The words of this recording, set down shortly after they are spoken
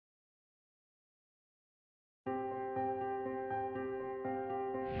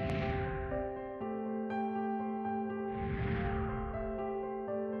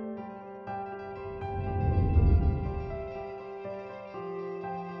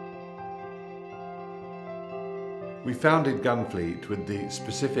We founded Gunfleet with the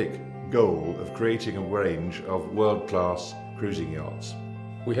specific goal of creating a range of world-class cruising yachts.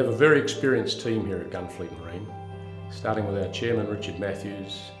 We have a very experienced team here at Gunfleet Marine, starting with our chairman Richard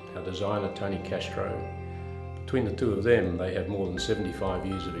Matthews, our designer Tony Castro. Between the two of them, they have more than 75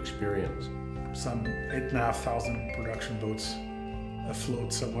 years of experience. Some 8,500 production boats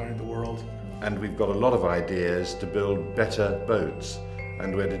afloat somewhere in the world. And we've got a lot of ideas to build better boats,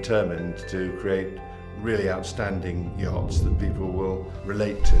 and we're determined to create really outstanding yachts that people will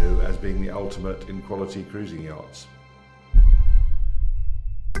relate to as being the ultimate in quality cruising yachts.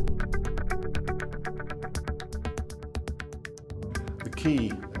 The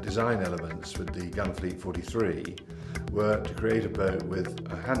key design elements with the Gunfleet 43 were to create a boat with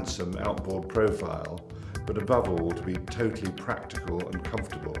a handsome outboard profile, but above all to be totally practical and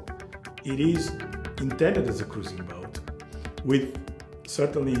comfortable. It is intended as a cruising boat with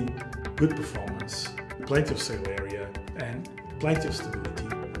certainly good performance, plenty of sail area and plenty of stability,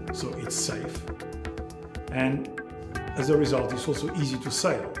 so it's safe. And as a result, it's also easy to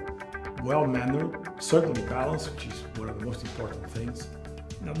sail. Well-mannered, certainly balanced, which is one of the most important things.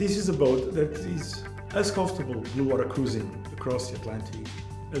 Now, this is a boat that is as comfortable blue water cruising across the Atlantic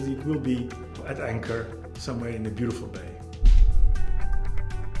as it will be at anchor somewhere in a beautiful bay.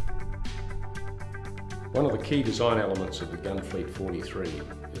 One of the key design elements of the Gunfleet 43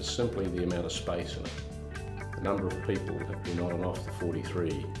 is simply the amount of space in it. The number of people have been on and off the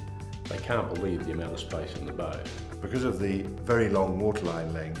 43. They can't believe the amount of space in the boat. Because of the very long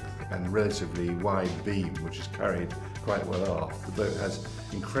waterline length and relatively wide beam, which is carried quite well aft, the boat has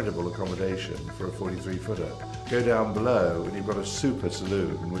incredible accommodation for a 43-footer. Go down below and you've got a super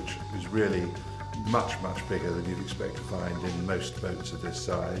saloon, which is really much bigger than you'd expect to find in most boats of this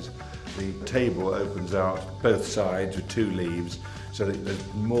size. The table opens out both sides with 2 leaves, so that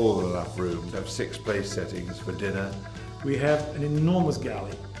there's more than enough room to have 6 place settings for dinner. We have an enormous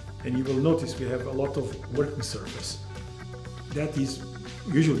galley, and you will notice we have a lot of working surface. That is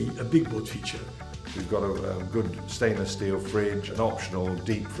usually a big boat feature. We've got a good stainless steel fridge, an optional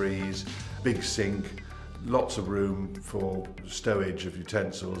deep freeze, big sink, lots of room for stowage of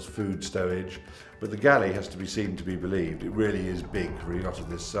utensils, food stowage. But the galley has to be seen to be believed. It really is big for a yacht of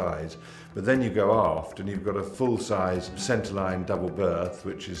this size. But then you go aft and you've got a full-size centerline double berth,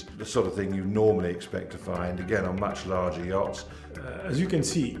 which is the sort of thing you normally expect to find, again, on much larger yachts. As you can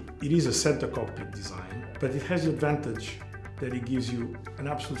see, it is a center cockpit design, but it has the advantage that it gives you an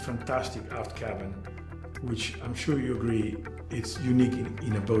absolute fantastic aft cabin, which I'm sure you agree, it's unique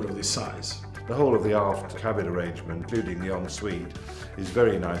in a boat of this size. The whole of the aft cabin arrangement, including the ensuite, is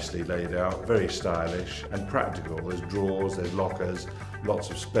very nicely laid out, very stylish and practical. There's drawers, there's lockers,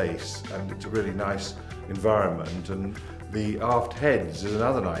 lots of space, and it's a really nice environment. And the aft heads is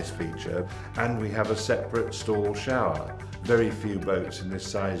another nice feature, and we have a separate stall shower. Very few boats in this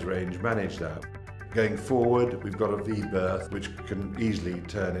size range manage that. Going forward, we've got a V-berth which can easily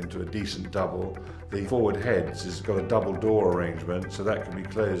turn into a decent double. The forward heads has got a double door arrangement, so that can be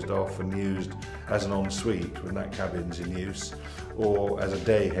closed off and used as an ensuite when that cabin's in use, or as a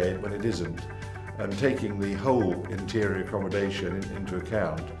day head when it isn't. And taking the whole interior accommodation into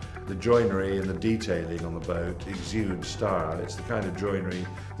account, the joinery and the detailing on the boat exudes style. It's the kind of joinery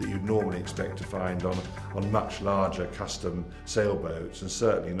that you'd normally expect to find on much larger custom sailboats, and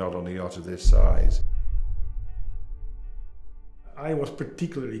certainly not on a yacht of this size. I was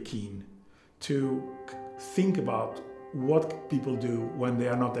particularly keen to think about what people do when they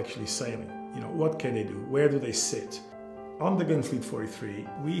are not actually sailing. You know, what can they do? Where do they sit? On the Gunfleet 43,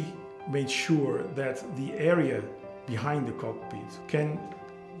 we made sure that the area behind the cockpit can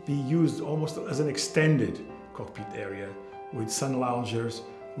be used almost as an extended cockpit area with sun loungers,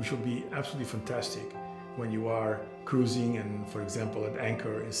 which will be absolutely fantastic when you are cruising and, for example, at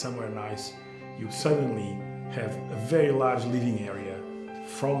anchor in somewhere nice. You suddenly have a very large living area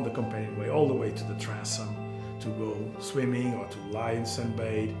from the companionway all the way to the transom to go swimming or to lie in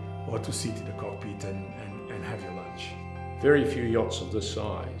sunbathe or to sit in the cockpit and have your lunch. Very few yachts of this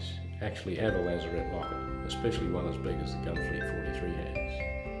size actually have a lazarette locker, especially one as big as the Gunfleet 43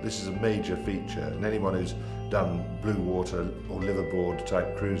 has. This is a major feature, and anyone who's done blue water or liveaboard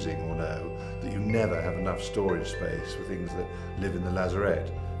type cruising will know that you never have enough storage space for things that live in the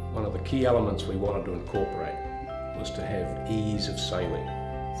lazarette. One of the key elements we wanted to incorporate was to have ease of sailing.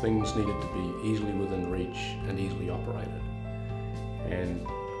 Things needed to be easily within reach and easily operated. And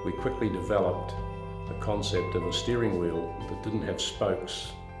we quickly developed the concept of a steering wheel that didn't have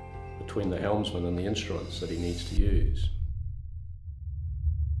spokes between the helmsman and the instruments that he needs to use.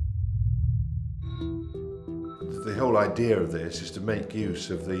 The whole idea of this is to make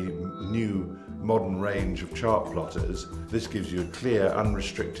use of the new modern range of chart plotters. This gives you a clear,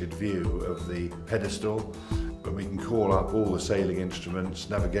 unrestricted view of the pedestal, and we can call up all the sailing instruments,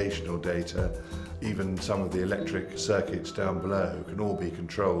 navigational data, even some of the electric circuits down below can all be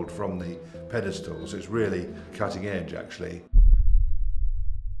controlled from the pedestal. So it's really cutting edge, actually.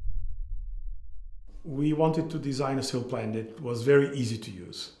 We wanted to design a sail plan that was very easy to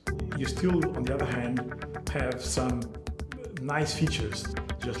use. You still, on the other hand, have some nice features,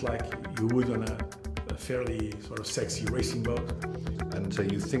 just like you would on a fairly sort of sexy racing boat. And so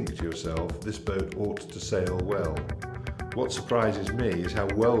you think to yourself, this boat ought to sail well. What surprises me is how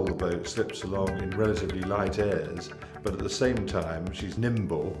well the boat slips along in relatively light airs, but at the same time she's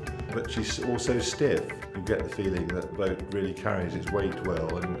nimble, but she's also stiff. You get the feeling that the boat really carries its weight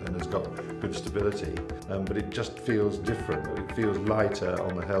well and has got good stability, but it just feels different. It feels lighter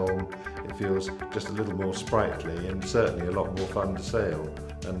on the helm, it feels just a little more sprightly and certainly a lot more fun to sail.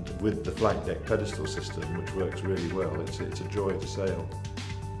 And with the flight deck pedestal system, which works really well, it's a joy to sail.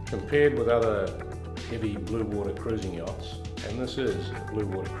 Compared with other heavy blue water cruising yachts, and this is a blue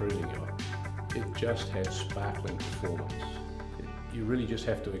water cruising yacht, it just has sparkling performance. You really just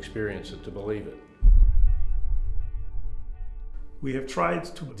have to experience it to believe it. We have tried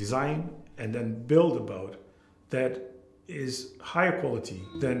to design and then build a boat that is higher quality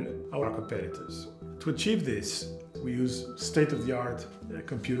than our competitors. To achieve this, we use state-of-the-art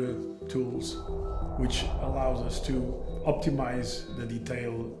computer tools, which allows us to optimize the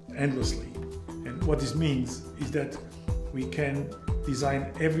detail endlessly. And what this means is that we can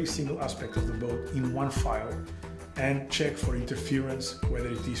design every single aspect of the boat in one file and check for interference, whether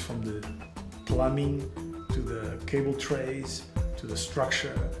it is from the plumbing to the cable trays, to the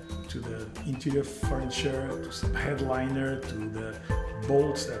structure, to the interior furniture, to some headliner, to the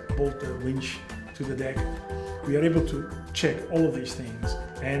bolts that bolt the winch to the deck. We are able to check all of these things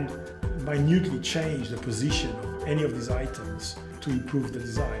and minutely change the position of any of these items to improve the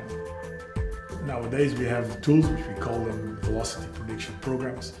design. Nowadays we have tools which we call them velocity prediction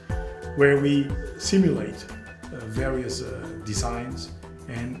programs, where we simulate various designs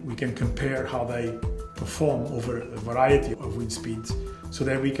and we can compare how they perform over a variety of wind speeds so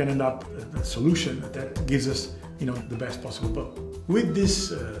that we can end up a solution that gives us the best possible boat. With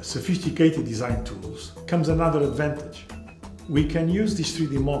these sophisticated design tools comes another advantage. We can use these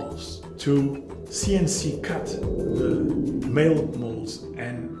 3D models to CNC cut the mail molds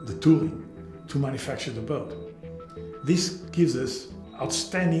and the tooling to manufacture the boat. This gives us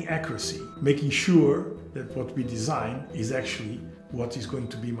outstanding accuracy, making sure that what we design is actually what is going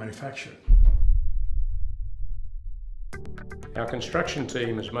to be manufactured. Our construction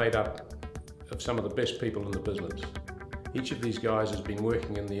team is made up of some of the best people in the business. Each of these guys has been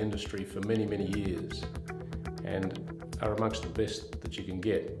working in the industry for many, many years and are amongst the best that you can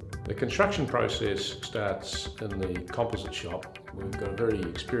get. The construction process starts in the composite shop. We've got a very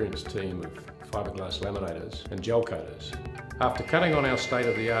experienced team of fiberglass laminators and gel coaters. After cutting on our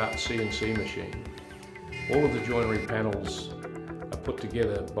state-of-the-art CNC machine, all of the joinery panels are put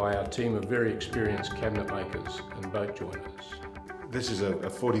together by our team of very experienced cabinet makers and boat joiners. This is a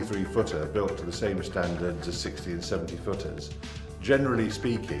 43-footer built to the same standards as 60 and 70 footers. Generally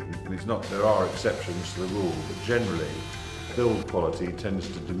speaking, there are exceptions to the rule, but generally build quality tends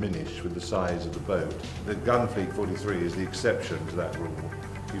to diminish with the size of the boat. The Gunfleet 43 is the exception to that rule.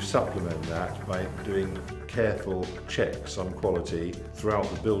 You supplement that by doing careful checks on quality throughout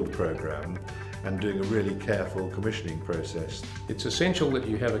the build program and doing a really careful commissioning process. It's essential that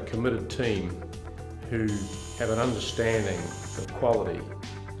you have a committed team who have an understanding of quality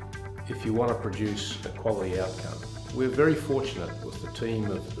if you want to produce a quality outcome. We're very fortunate with the team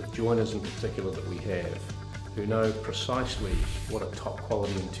of joiners in particular that we have, who know precisely what a top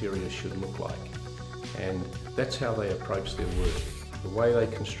quality interior should look like. And that's how they approach their work. The way they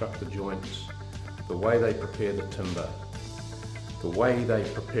construct the joints, the way they prepare the timber, the way they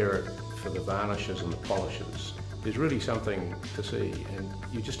prepare it for the varnishes and the polishes is really something to see, and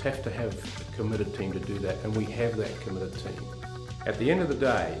you just have to have a committed team to do that, and we have that committed team. At the end of the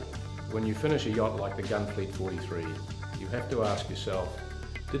day, when you finish a yacht like the Gunfleet 43, you have to ask yourself,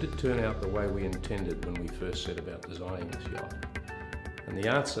 did it turn out the way we intended when we first set about designing this yacht? And the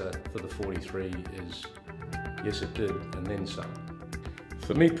answer for the 43 is yes, it did, and then some.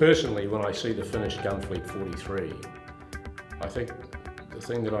 For me personally, when I see the finished Gunfleet 43, I think the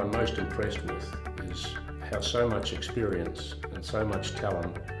thing that I'm most impressed with is how so much experience and so much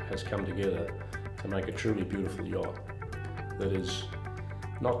talent has come together to make a truly beautiful yacht that is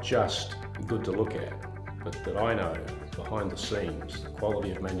not just good to look at, but that I know behind the scenes, the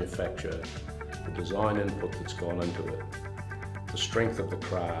quality of manufacture, the design input that's gone into it, the strength of the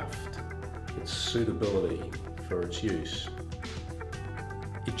craft, its suitability for its use,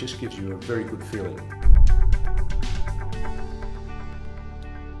 it just gives you a very good feeling.